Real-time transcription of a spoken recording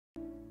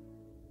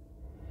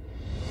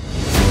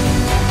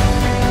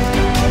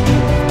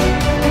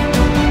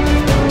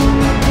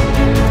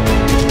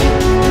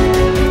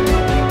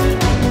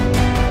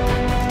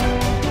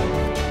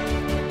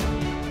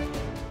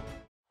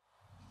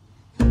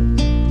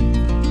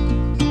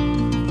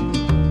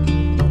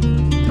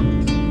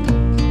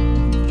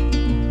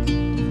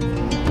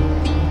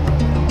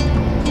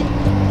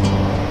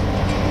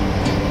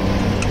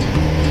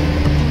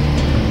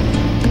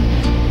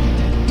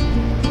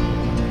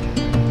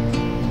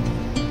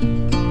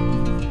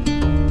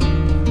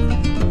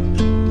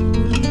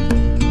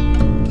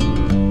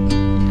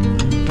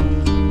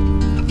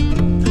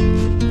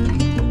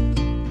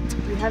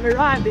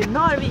arrived in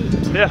Norway.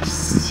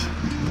 Yes.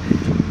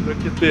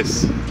 Look at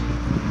this.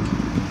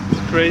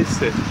 It's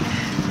crazy.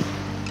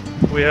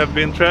 We have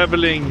been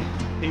traveling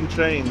in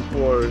train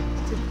for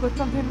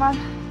 17 timmar.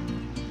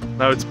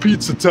 Now it's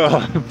pizza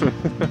time.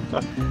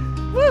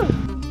 Woo!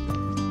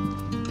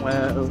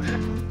 Wow.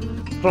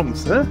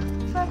 Tromsø?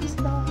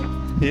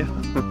 Yeah.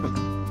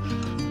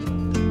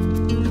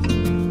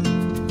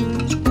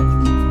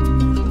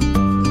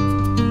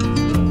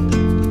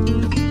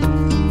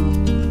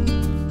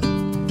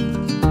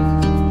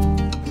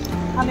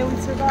 Honey, we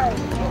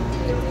survived.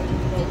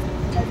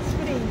 That's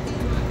spring.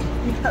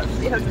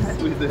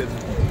 Yes, We did.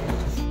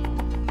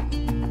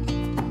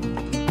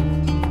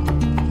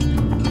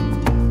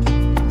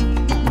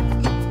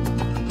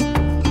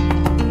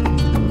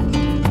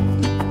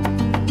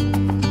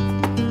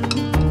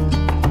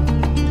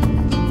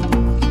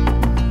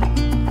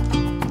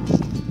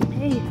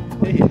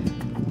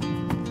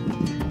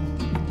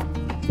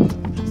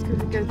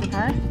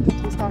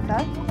 Vi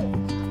startar.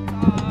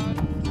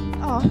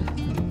 Ja.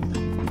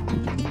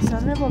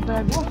 Sen är det bara att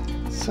börja gå.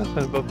 Sen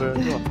är det bara att börja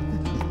gå.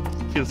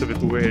 Feels a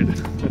bit weird.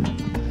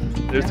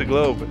 There's a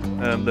globe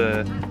and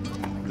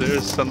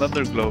there's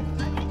another globe.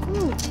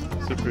 Ooh.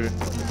 Super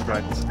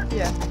bright.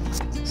 Yeah.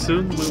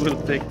 Soon we will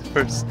take the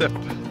first step.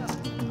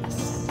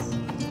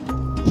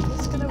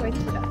 Just gonna wait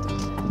for that.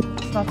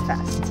 It's not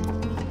fast.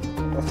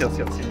 Yes.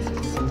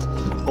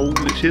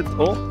 Holy shit.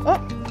 Oh.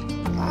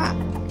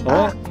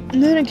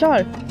 Nu är den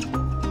klar.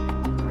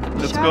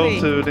 Let's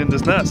go to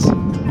Lindesnäs.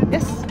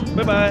 Yes.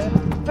 Bye bye.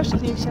 Först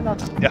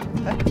Knivskjellodden. Ja.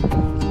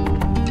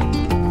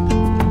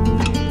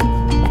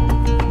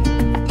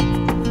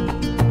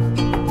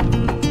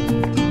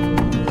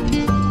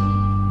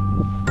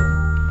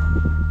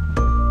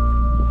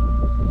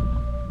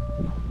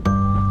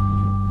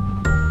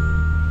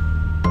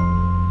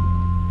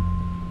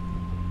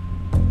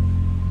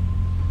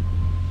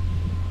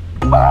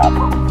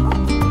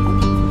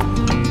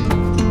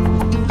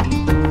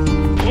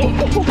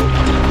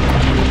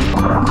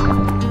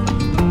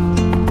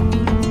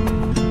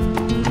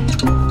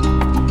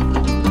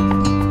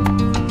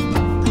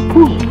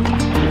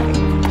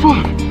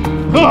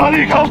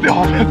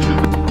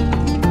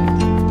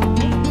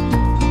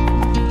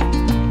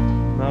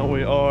 Now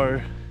we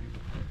are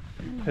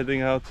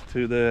heading out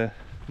to the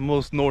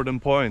most northern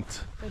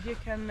point that you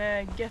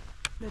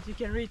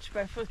can reach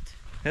by foot.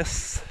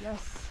 Yes.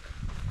 Yes.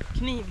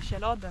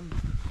 Knivskjellodden.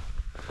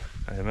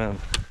 Amen.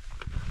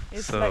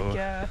 It's So,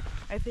 like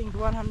I think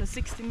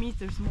 160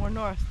 meters more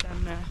north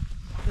than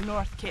the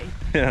North Cape.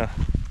 Yeah.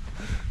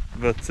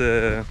 But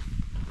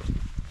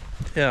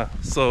yeah,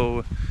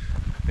 so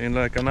in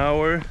like an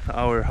hour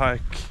our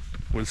hike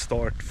will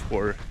start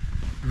for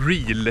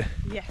real.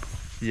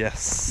 Yes.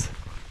 Yes.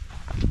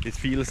 It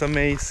feels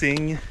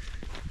amazing.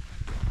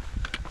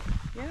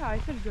 Yeah, I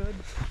feel good.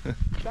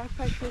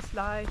 Backpack feels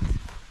light.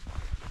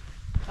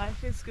 Life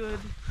feels good.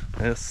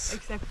 Yes.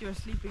 Except your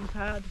sleeping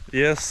pad.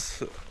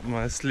 Yes,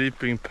 my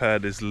sleeping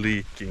pad is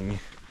leaking.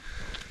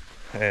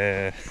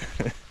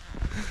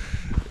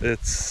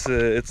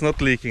 It's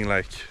not leaking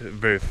like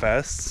very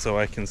fast, so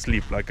I can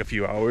sleep like a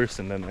few hours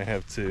and then I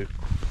have to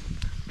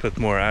put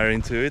more air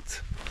into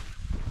it.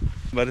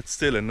 But it's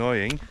still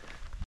annoying.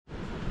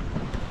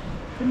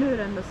 För nu är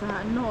det ändå så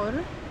här norr.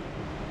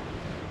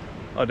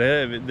 Ja, det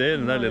är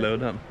den där lilla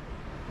udden.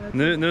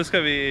 Nu ska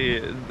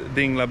vi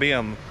dingla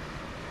ben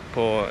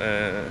på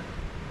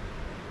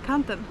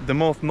kanten. the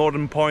most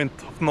northern point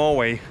of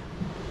Norway.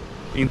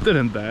 Inte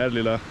den där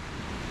lilla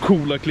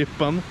coola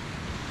klippan.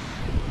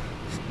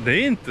 Det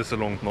är inte så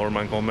långt norr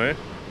man kommer.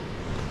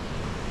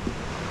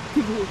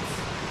 Till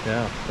fots.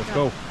 Yeah, let's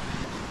go.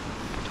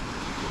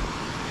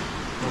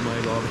 Oh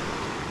my god.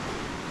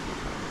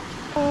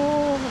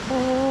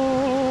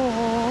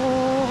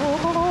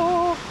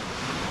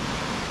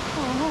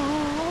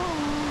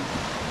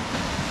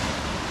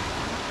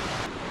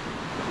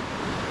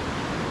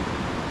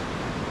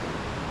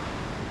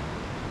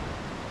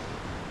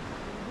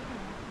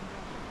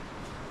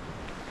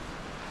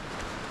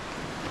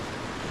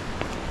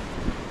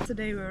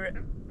 Today we're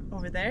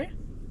over there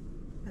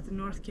at the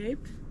North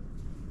Cape,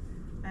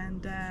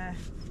 and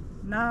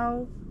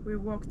now we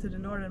walk to the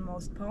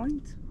northernmost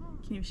point,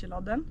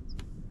 Knivskjellodden.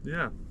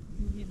 Yeah.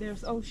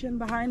 There's ocean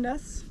behind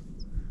us.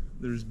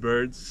 There's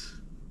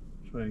birds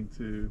trying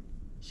to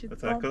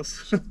attack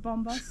us. Shit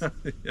bomb us.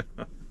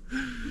 Yeah.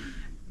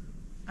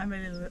 I'm a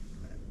little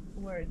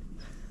worried.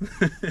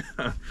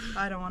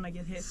 I don't want to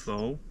get hit.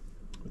 So,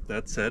 with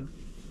that said,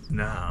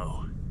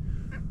 now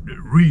the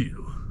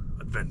real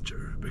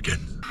adventure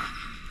begins.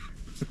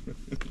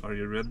 Are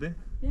you ready?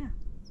 Yeah.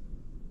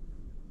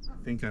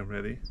 I think I'm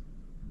ready.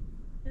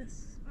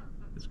 Yes.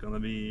 It's gonna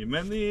be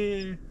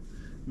many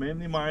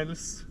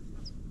miles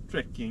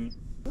trekking.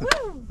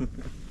 Woo!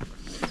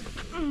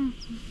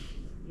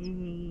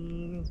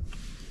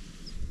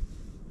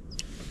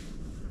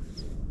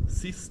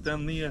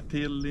 Sisten ner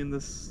till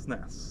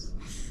Lindesnäs.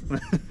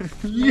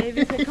 Nej,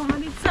 vi ska komma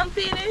dit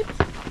samtidigt.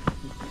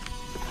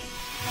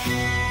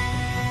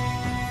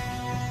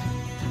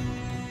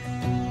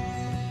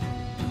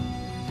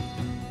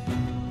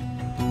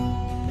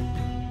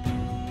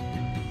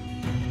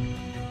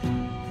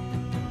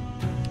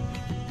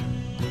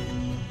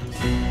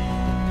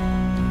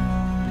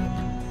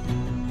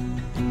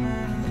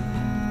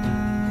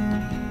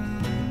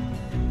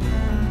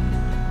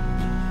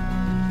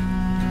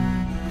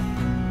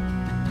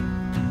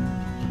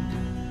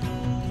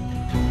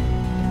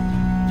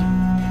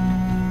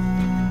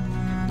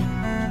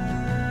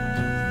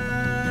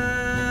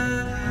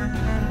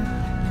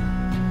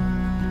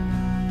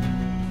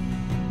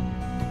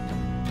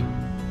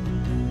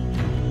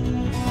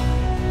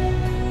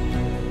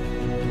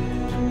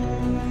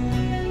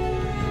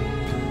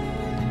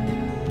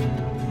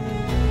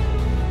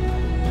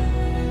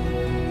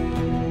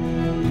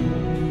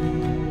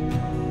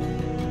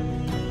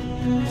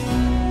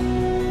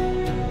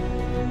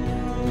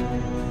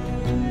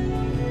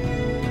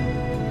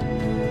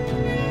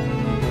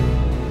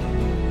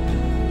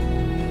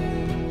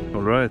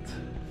 right,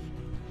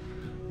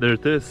 there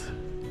it is.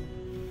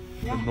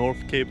 Yeah. The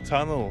North Cape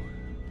Tunnel.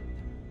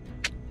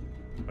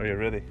 Are you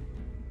ready?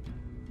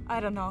 I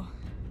don't know.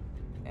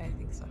 Yeah, I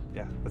think so.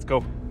 Yeah, let's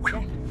go.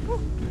 Yeah. Woo.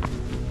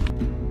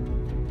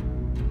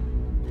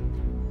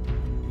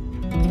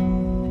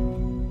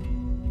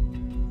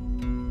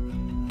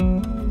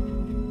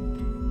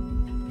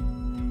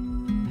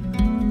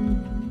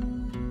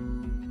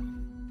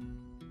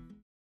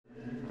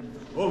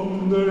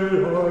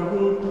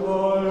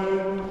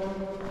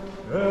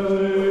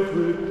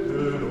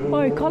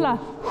 Oj, kolla!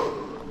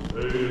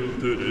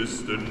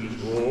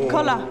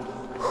 Kolla!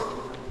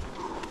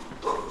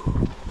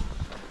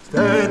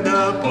 Stand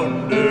up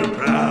on the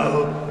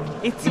prow.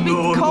 It's a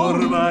bit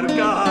cold.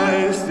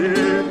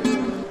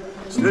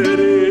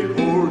 Steady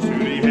course to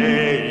the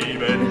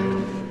haven.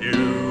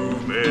 You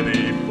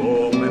many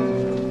bowmen.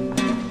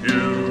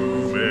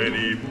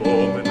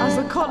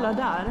 Alltså kolla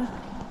där.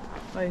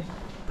 Oj.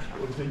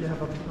 Och det är så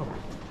jävla bra.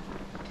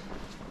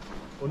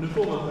 Och nu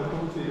får man så här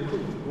kontinuation.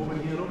 Går vi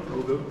neråt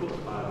och går uppåt. I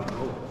don't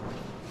know.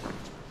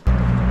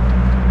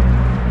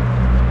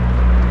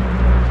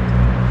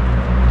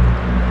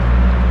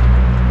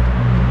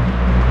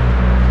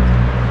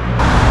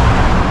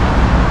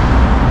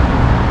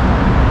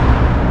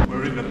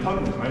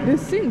 Det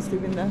syns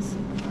typ inte ens.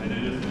 Nej, det är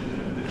just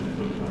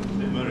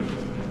det är mörkt.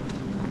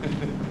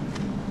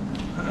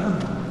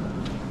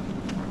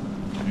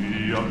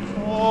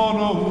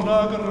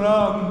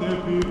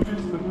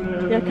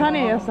 Jag kan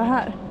göra så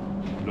här.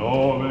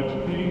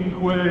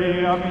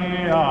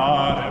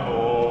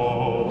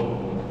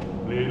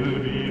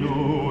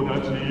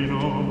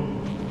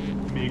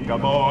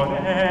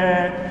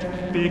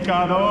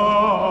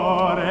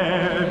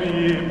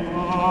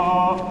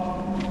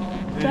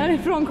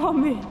 Därifrån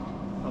kom vi.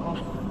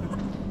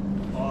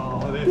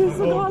 Det är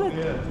så galet.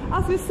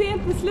 Alltså vi ser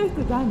inte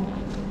slutet än.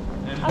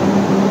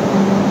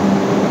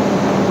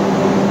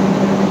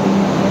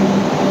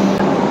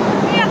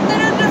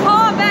 Meter under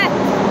havet!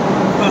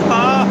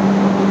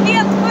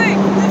 Helt sjukt!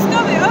 Nu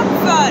ska vi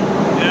uppför!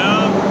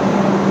 Ja.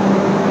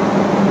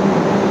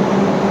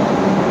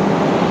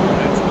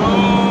 Let's go!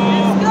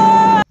 Let's go!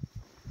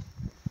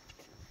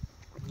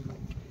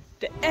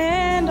 The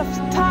end of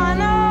the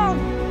tunnel!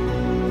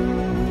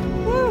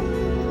 Woo.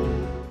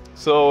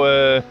 So,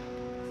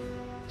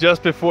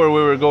 just before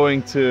we were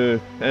going to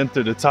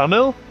enter the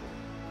tunnel,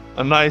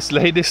 a nice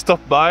lady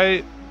stopped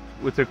by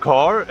with her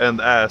car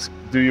and asked,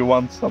 "Do you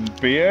want some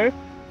beer?"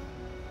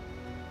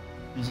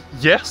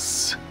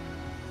 Yes,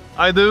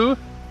 I do.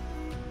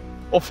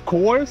 Of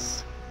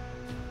course.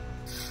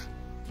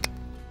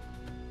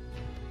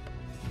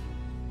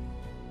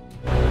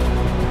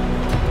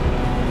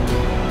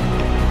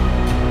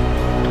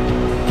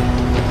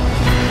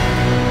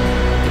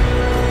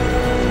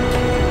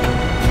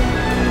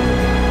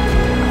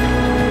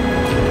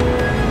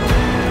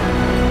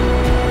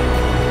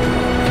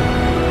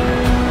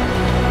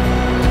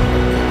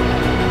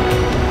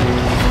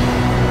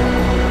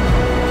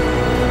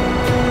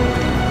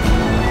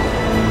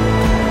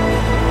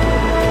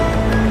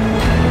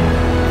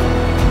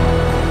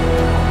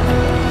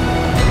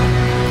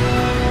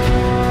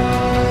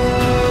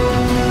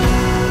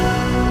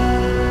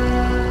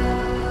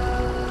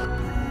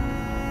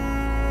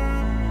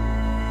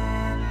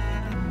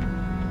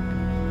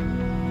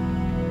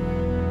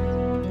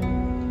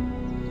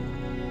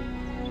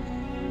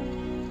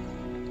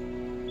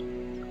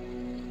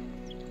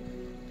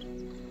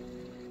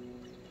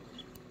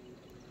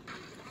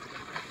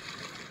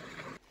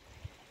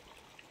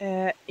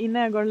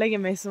 Innan jag går och lägger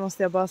mig så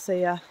måste jag bara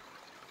säga,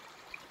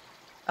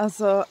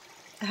 alltså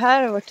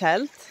här är vårt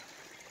tält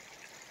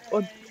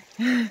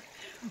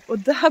och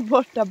där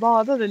borta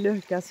badade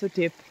Lukas för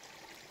typ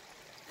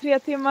 2-3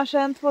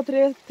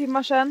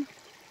 timmar sedan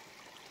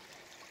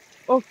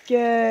och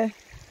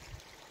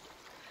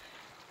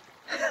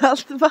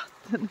allt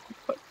vatten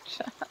är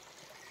borta.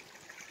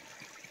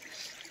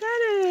 Där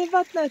är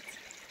vattnet.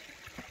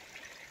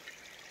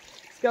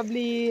 Ska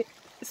bli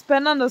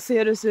spännande att se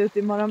hur det ser ut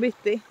imorgon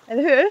bitti,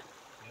 eller hur? Ja.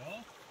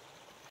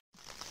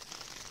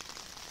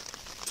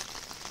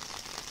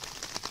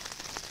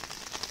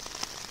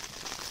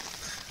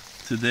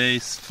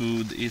 Today's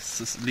food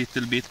is a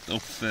little bit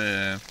of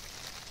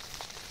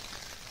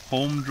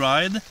home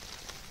dried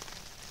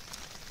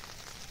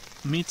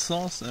meat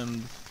sauce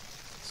and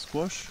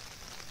squash.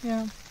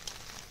 Yeah.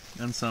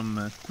 And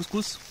some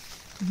couscous.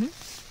 Mm-hmm.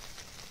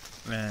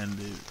 And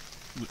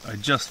I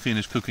just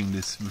finished cooking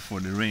this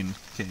before the rain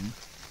came.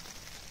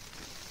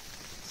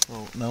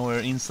 So now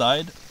we're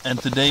inside,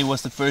 and today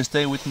was the first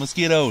day with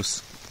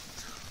mosquitoes.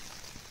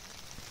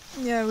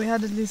 Yeah, we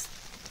had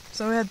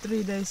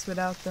 3 days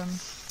without them.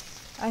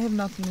 I have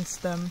not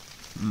missed them.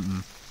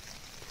 Mm-mm.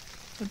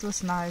 It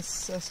was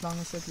nice as long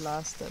as it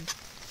lasted.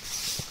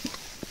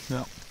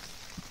 Yeah.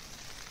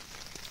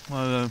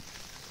 Well,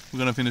 we're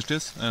gonna finish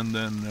this and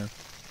then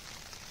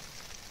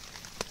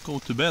go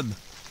to bed.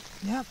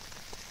 Yeah.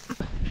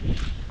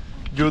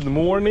 Good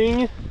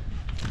morning.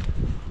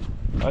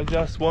 I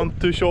just want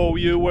to show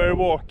you we're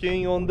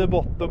walking on the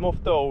bottom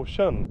of the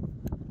ocean.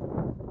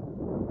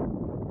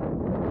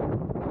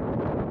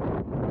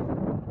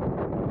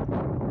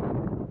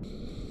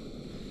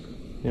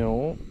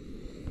 Ja.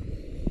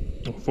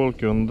 Och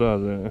folk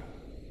undrar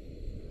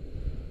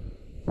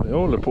vad jag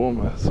håller på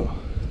med, så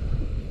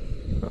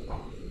ja.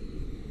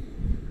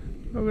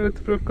 Lagar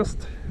lite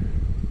frukost.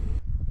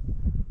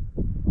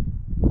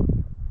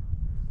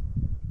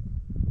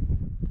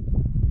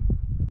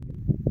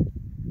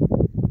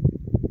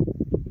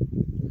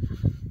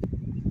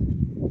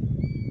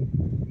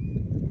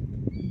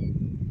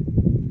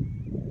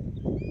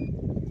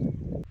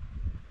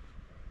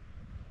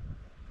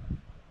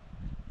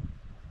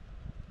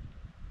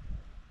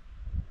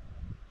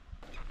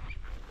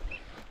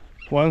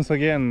 Once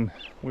again,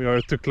 we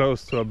are too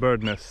close to a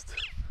bird nest.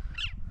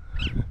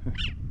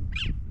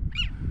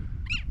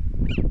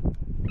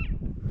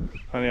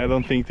 Honey, I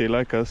don't think they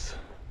like us.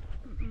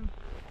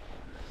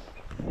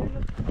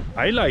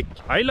 I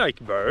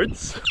like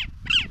birds.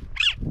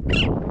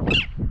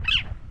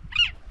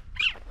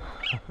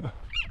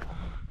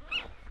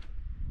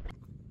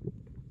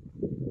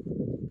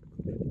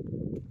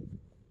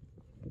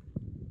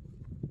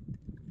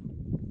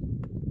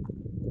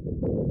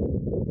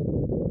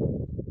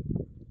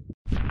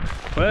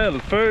 Well,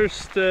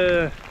 first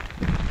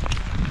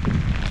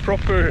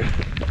proper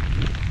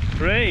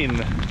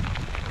rain.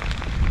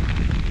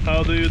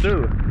 How do you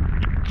do?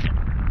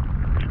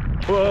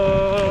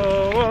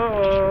 Whoa,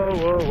 whoa,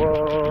 whoa, whoa,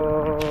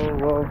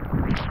 whoa.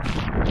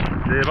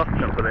 Det är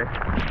vatten på dig.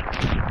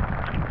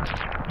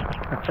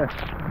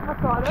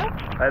 Vad sa du?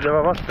 Nej, det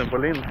var vatten på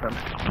linsen.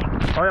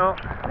 Ja, ja.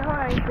 Nu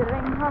har jag inte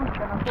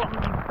regnhandskarna på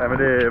mig. Nej, men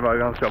det var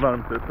ganska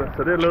varmt ute,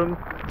 så det är lugnt.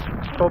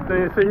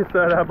 Förhoppningsvis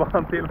är det här bara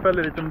en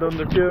tillfällig liten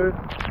dunderkur.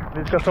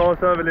 Vi ska ta oss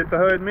över lite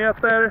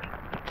höjdmeter.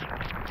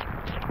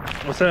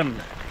 Och sen...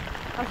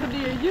 Alltså det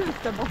är ju ljus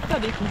där borta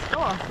dit vi ska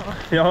alltså.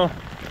 Ja,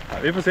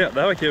 vi får se. Det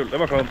här var kul, det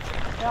var skönt.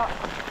 Ja.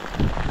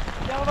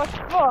 Jag har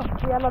varit kvar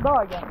hela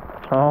dagen.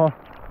 Ja.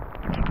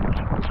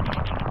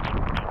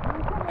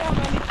 Nu känner jag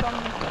mig liksom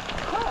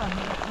skön.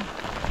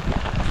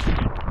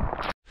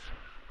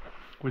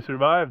 We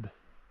survived.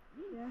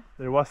 Yeah.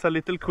 There was a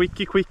little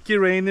quickie,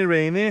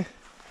 rainy.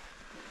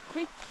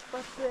 Quick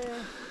but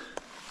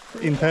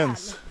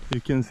intense.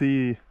 You can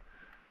see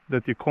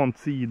that you can't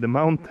see the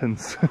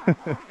mountains.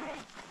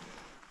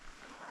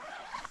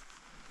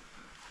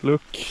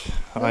 Look,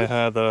 I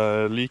had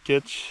a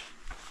leakage.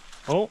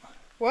 Oh.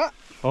 What?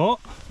 Oh.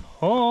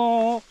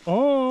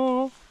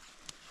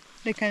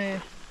 Det kan ju...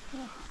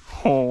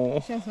 Oh.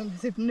 Det känns som det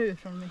typ nu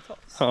från min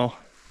tals. Ja.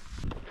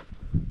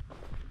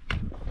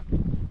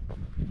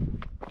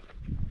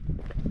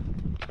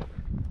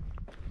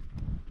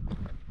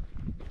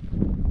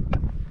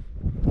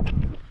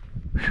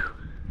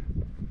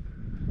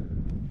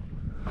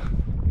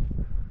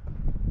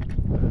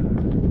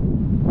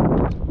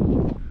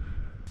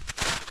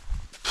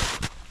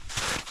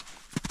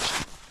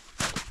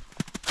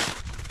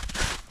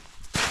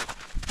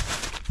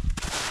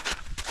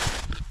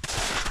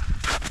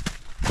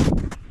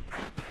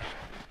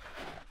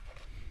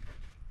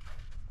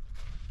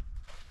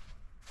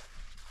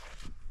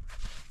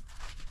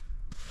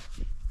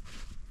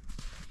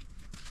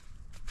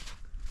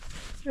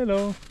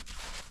 Hello.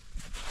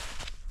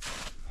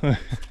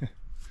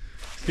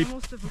 Jag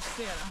måste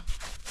fokusera.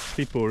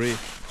 Stippori.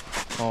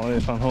 Ja, det är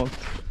fan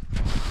halt.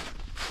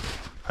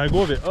 Här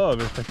går vi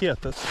över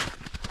paketet.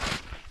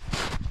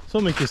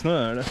 Så mycket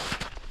snö är det.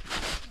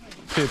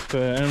 Typ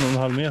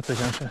 1,5 meter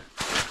kanske.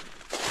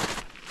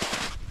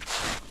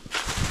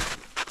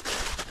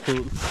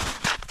 Cool.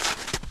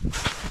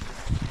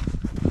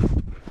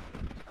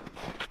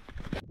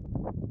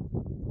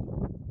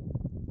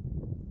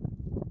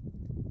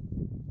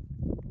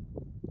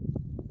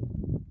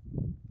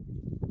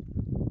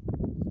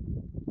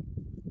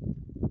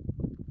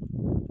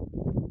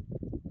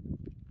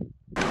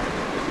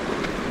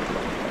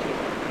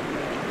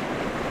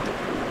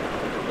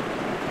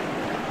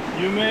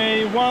 You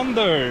may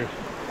wonder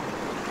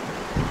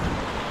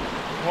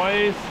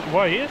why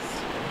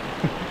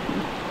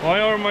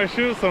are my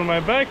shoes on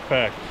my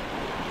backpack?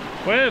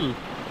 Well,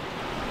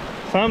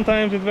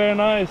 sometimes it's very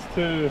nice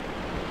to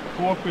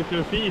walk with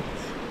your feet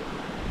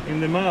in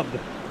the mud.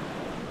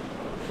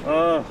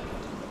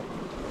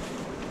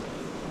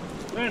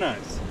 Very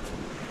nice.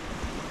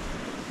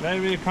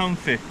 Very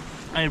comfy.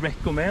 I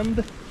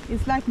recommend.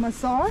 It's like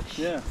massage?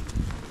 Yeah.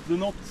 Do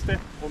not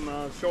step on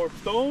a sharp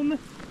stone.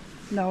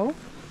 No.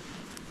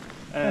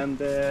 And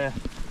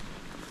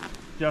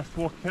just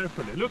walk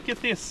carefully. Look at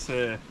this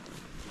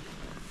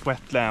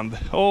wetland.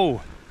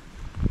 Oh,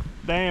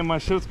 damn, my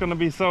shoes gonna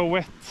be so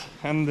wet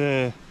and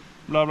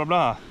blah blah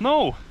blah.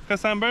 No,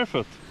 because I'm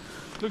barefoot.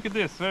 Look at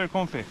this, very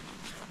comfy.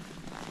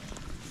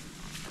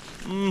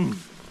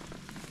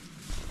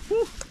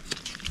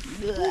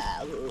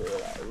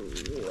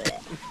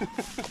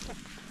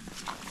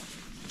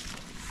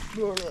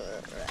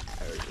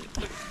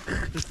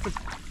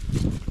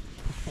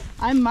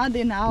 I'm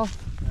muddy now.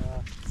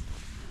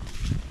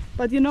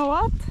 But you know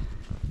what?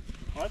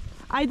 What?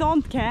 I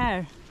don't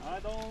care. I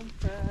don't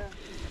care.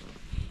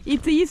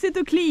 It's easy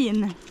to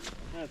clean.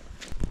 Yes.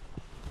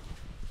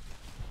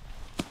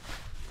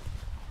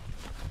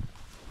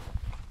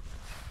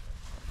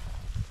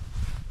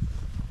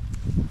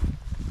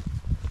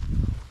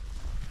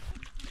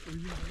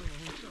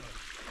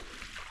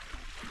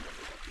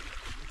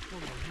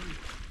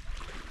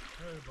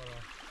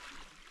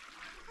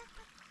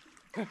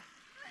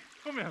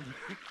 Kom igen.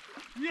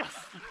 Yes!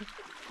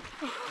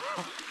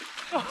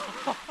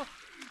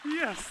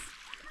 Yes!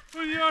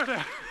 Hon gör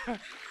det!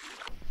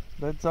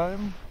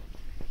 Bedtime.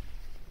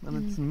 And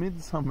it's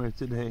midsummer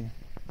today.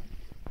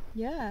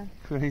 Yeah.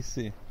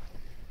 Crazy.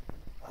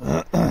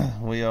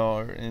 We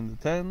are in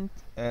the tent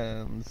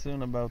and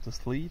soon about to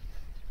sleep.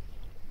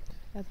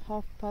 At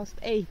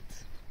 8:30.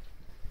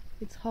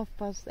 It's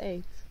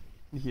 8:30.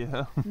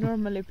 Yeah.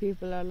 Normally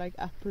people are like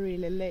up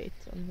really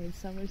late on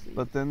Midsummer Eve.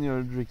 But then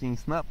you're drinking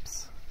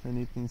snaps and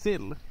eating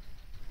sill.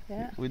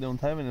 Yeah. We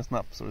don't have any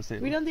snaps or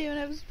sill. We don't even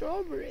have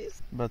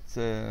strawberries. But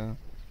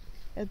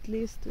at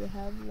least we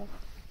have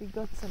we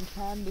got some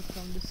candy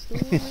from the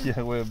store.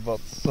 yeah, we have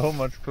bought so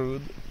much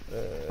food.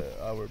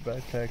 Our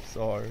backpacks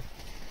are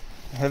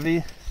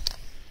heavy.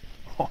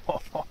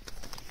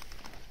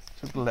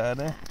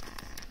 Chocolate.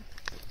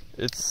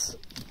 It's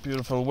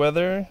beautiful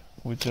weather.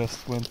 We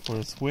just went for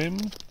a swim.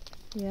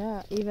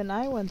 Yeah, even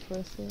I went for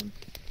a swim.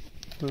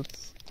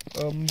 That's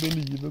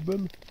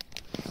unbelievable.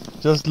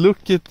 Just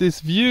look at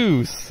these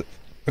views.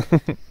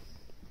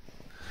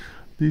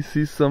 This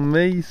is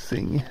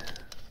amazing.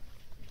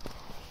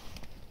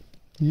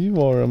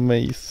 You are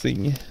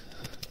amazing.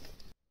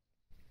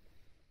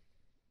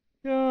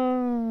 Ja.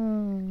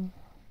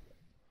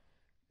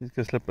 Vi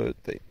ska släppa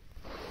ut dig.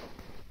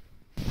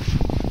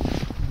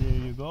 There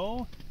you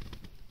go.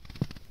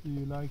 Do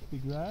you like the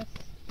grass?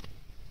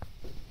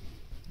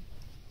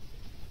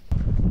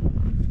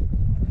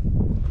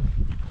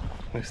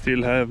 I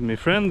still have my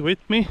friend with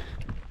me.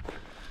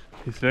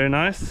 He's very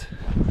nice.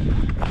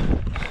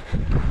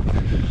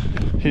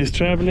 He's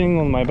traveling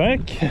on my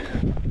back.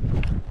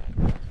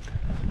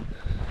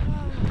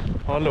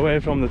 All the way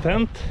from the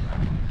tent.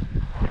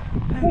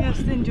 I'm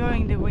just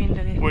enjoying the wind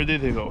a little. Where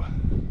did he go?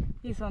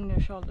 He's on your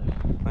shoulder.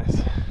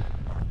 Nice.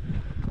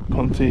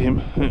 Can't see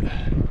him.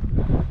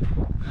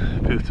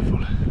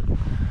 Beautiful.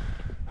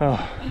 Oh.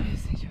 I'm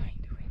just enjoying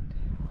the wind.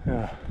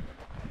 Yeah.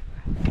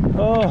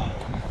 Oh.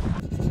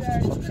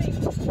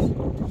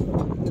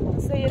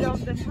 Vad säger du om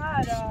den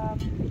här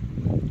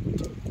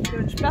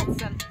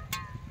lunchplatsen?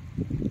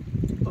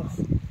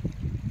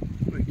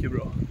 Mycket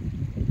bra.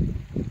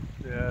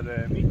 Det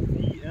är mitt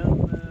i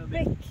en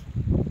bäck.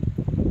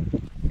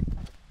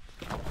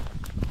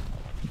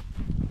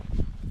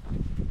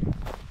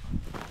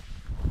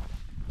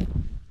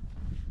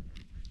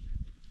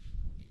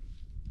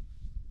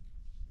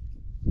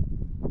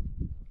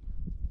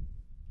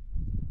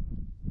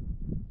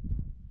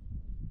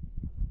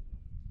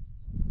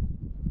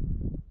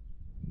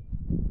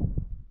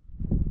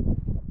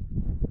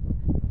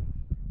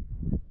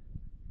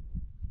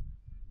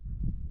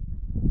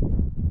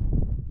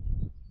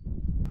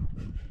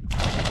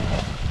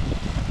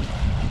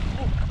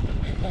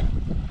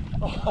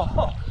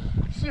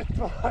 Shit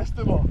vad nice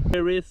det var.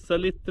 There is a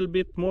little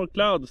bit more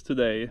clouds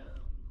today.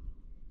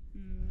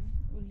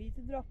 Och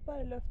lite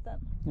droppar i luften.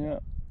 Yeah,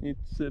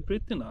 it's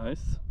pretty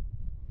nice.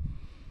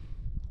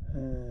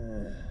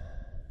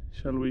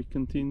 Shall we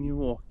continue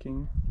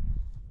walking?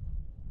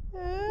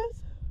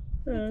 Yes.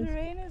 The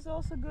terrain is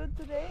also good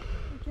today,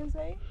 we can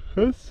say.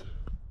 Yes.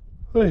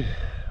 Hey.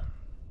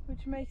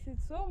 Which makes it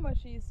so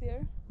much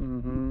easier.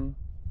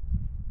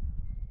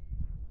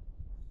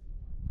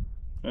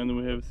 And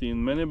we have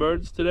seen many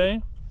birds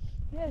today.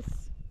 Yes.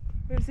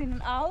 We've seen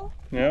an owl.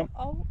 Yeah.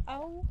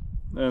 Owl.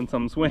 And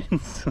some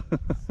swans.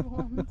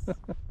 Swans.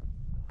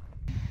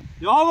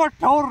 Jag har varit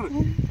torr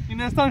i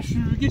nästan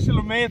 20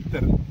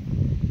 kilometer.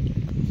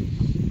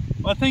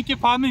 Och jag tänker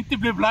fan inte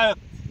bli blöt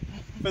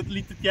för ett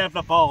litet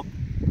jävla bad.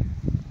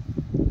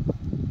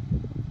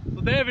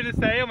 Så det vill jag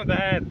säga om det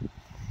här.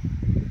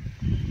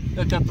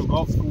 Jag tog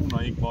av skorna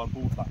och gick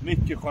barfota.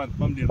 Mycket skönt,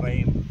 man blir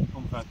ren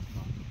om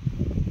fötterna.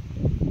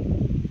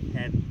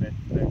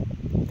 Helvete.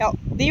 Ja,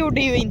 det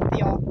gjorde ju inte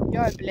jag.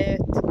 Jag är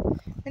blöt.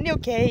 Men det är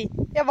okej.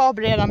 Jag var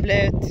redan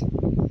blöt.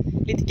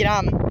 Lite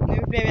grann.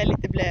 Nu blev jag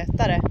lite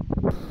blötare.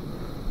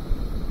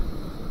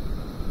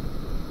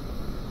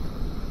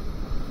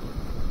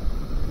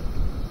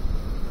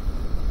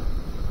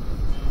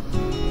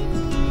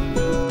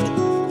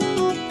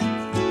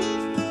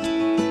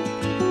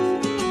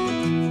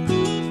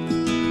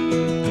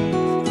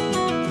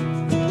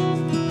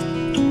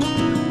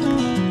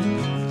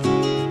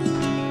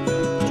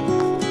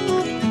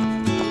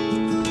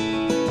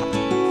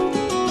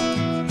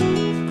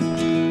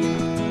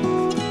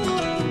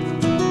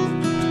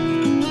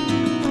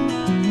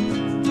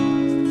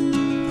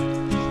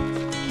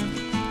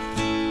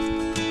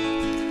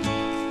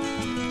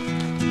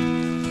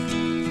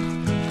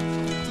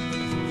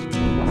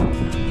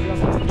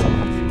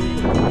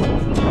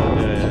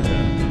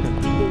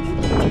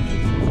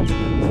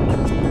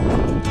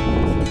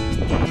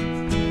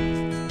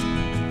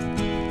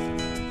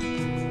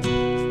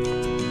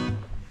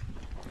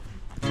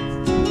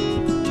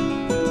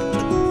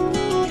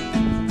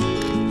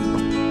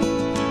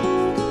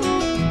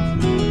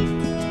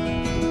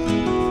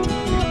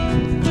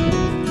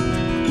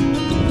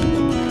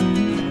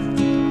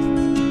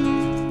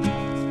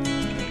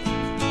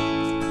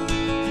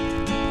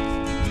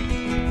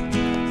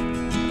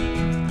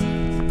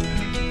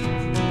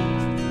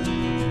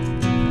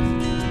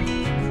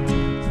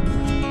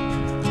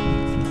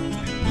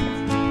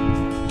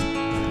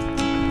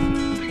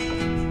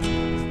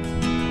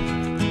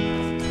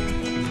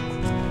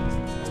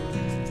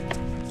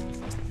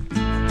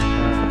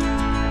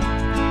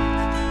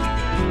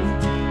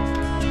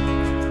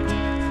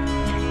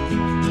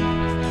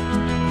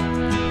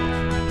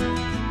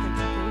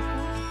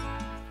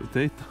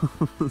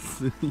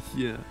 potatoes.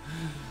 Yeah.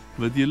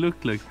 But you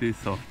look like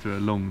this after a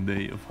long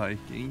day of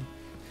hiking.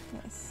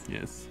 Yes.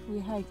 Yes. We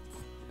hiked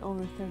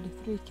over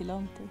 33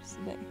 kilometers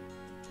today.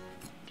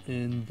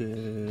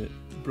 And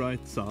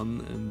bright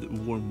sun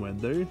and warm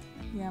weather.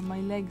 Yeah, my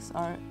legs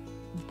are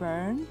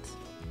burnt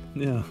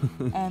Yeah.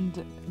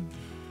 and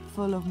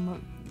full of,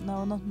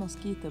 no, not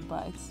mosquito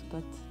bites,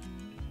 but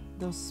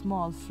those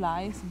small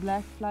flies,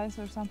 black flies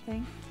or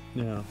something.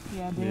 Yeah.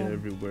 Yeah, They're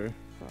everywhere.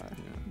 far.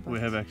 Yeah. We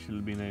have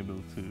actually been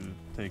able to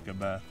take a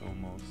bath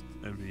almost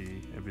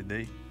every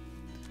day.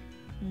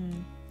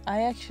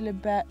 I actually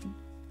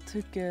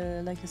took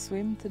like a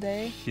swim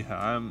today,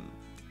 Yeah,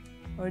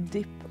 or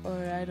dip, or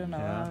I don't know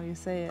how you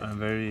say it. I'm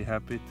very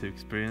happy to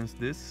experience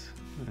this.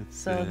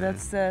 So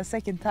that's the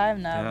second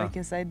time now, yeah.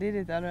 because I did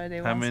it already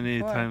How once many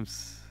before.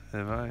 times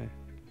have I?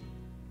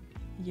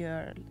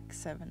 You're like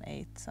 7,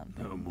 8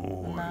 something. No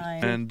more.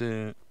 9. And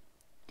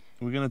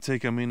we're gonna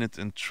take a minute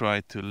and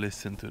try to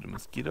listen to the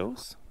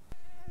mosquitoes.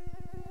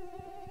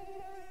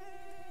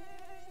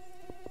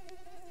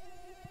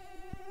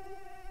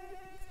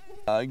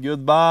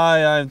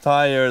 Goodbye, I'm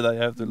tired, I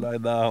have to lie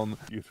down.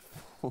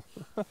 Beautiful.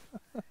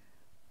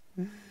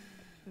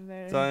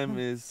 Time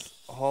is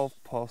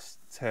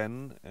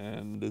 10:30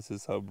 and this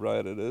is how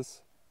bright it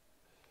is.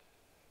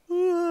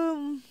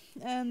 And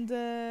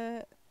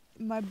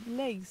my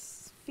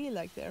legs feel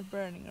like they're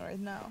burning right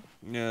now.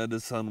 Yeah, the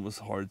sun was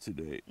hard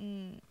today.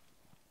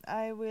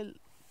 I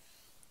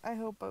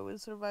hope I will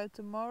survive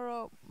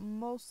tomorrow.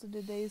 Most of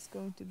the day is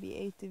going to be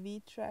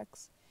ATV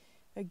tracks.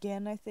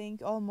 Again, I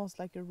think, almost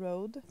like a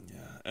road.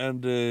 Yeah,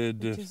 and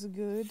which is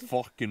good.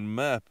 fucking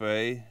map,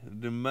 eh?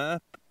 The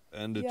map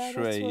and the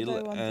trail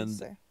that's what I and to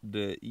say.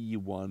 the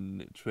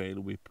E1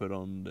 trail we put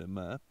on the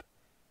map.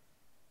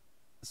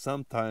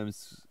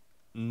 Sometimes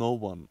no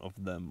one of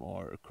them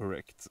are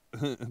correct,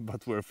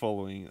 but we're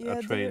following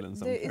a trail and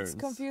some it's cairns.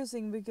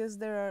 confusing because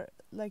there are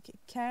like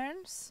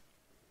cairns,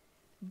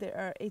 there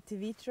are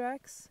ATV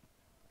tracks,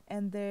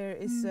 and there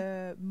is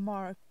a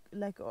mark,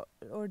 like,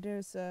 or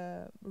there's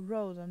a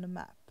road on the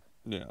map.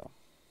 Yeah.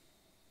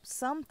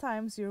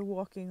 Sometimes you're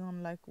walking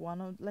on like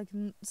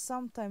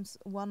sometimes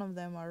one of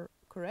them are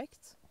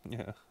correct.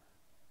 Yeah.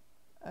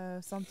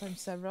 Sometimes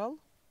several,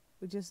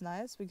 which is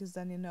nice because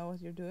then you know what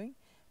you're doing.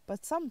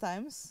 But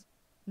sometimes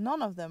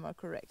none of them are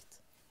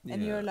correct,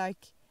 and you're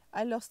like,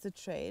 I lost the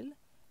trail,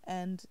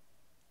 and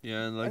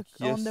like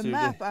on the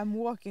map I'm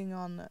walking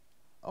on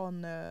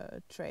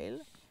a trail,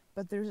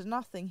 but there's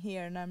nothing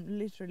here, and I'm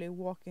literally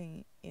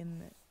walking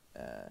in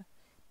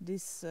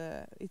this.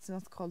 It's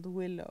not called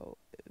willow,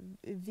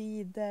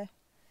 vide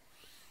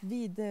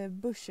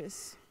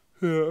bushes.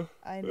 Yeah.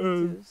 I need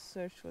to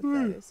search what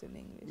that is in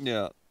English.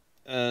 Yeah.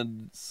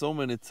 And so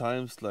many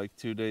times, like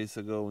 2 days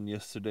ago and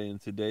yesterday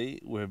and today,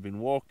 we have been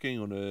walking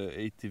on the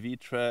ATV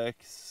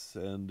tracks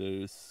and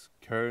there's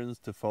cairns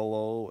to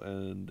follow,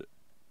 and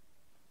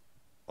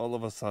all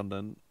of a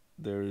sudden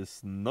there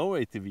is no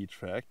ATV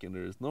track and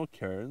there is no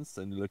cairns,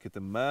 and you look at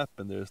the map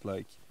and there's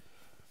like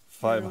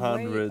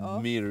 500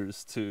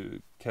 meters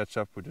to catch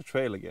up with the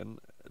trail again.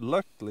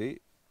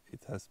 Luckily,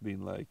 it has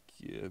been like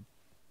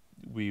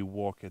we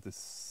walk at the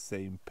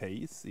same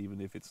pace,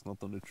 even if it's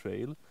not on the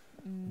trail.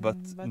 But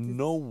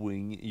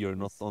knowing you're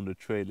not on the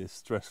trail is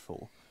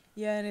stressful.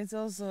 Yeah, and it's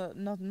also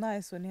not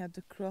nice when you have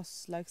to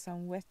cross like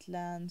some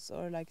wetlands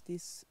or like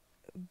these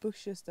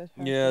bushes that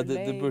hurt your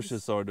legs. The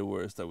bushes are the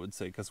worst, I would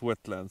say, because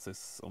wetlands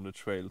is on the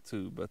trail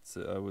too. But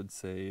I would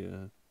say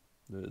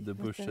the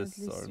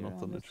bushes are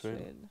not on the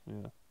trail.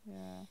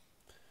 Yeah.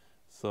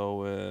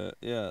 So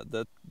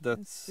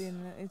that's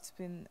it's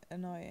been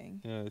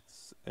annoying. Yeah,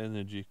 it's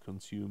energy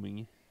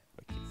consuming.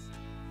 Like it's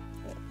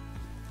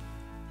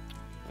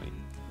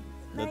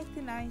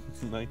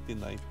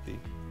 1990.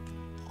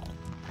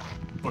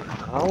 We're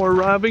now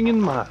arriving in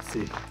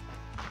Masi.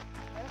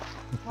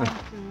 Time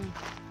to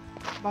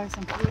buy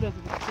some food at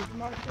the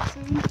supermarket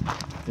soon.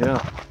 Yeah.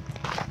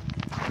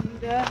 And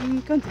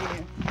then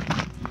continue.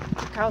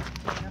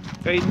 Kautokeino.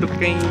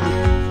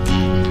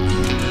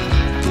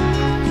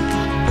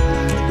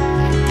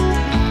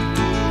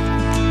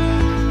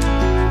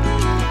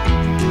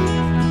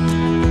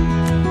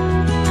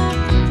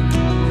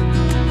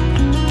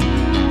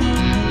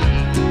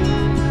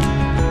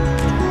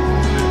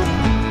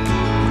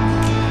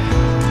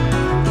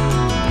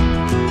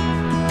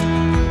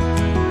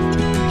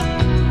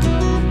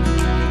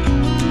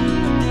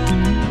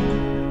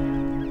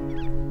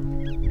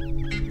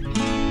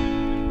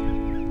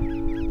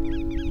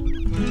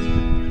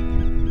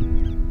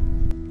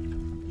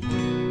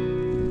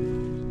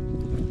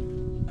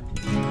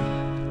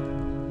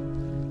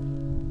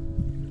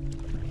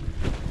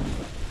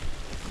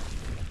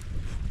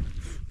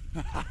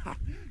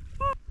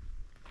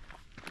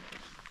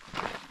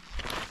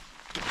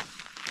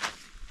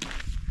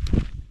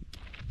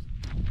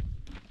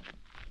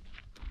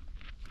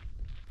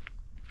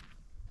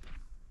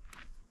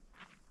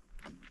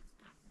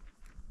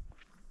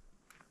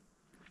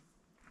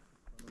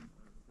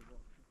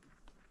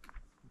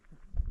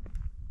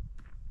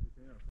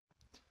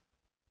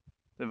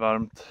 Det är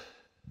varmt.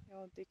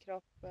 Ja, i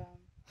kroppen.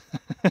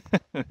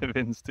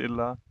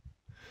 Vindstilla.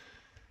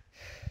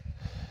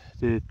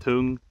 Det är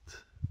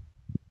tungt.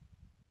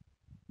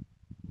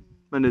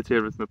 Men det är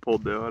trevligt med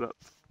podd i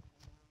örat.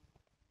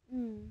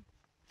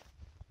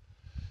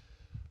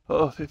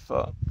 Ja, fy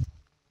fan.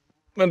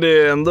 Men det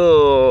är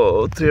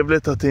ändå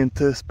trevligt att det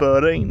inte är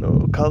spöregn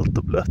och kallt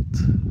och blött.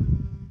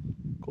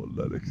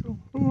 Kolla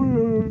liksom.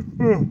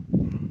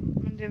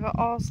 Men det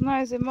var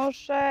asnice i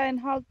morse, en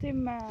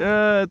halvtimme.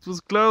 Yeah, it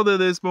was cloudy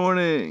this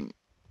morning.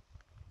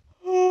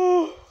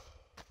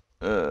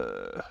 Nu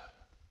är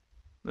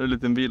det en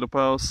liten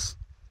vilopaus.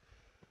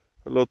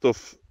 A lot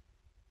of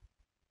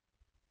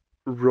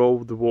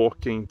road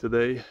walking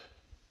today.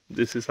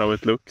 This is how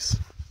it looks.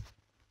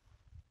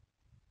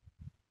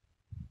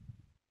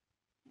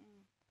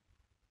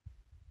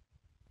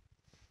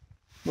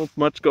 Not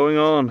much going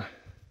on.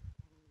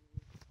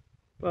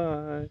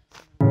 Bye.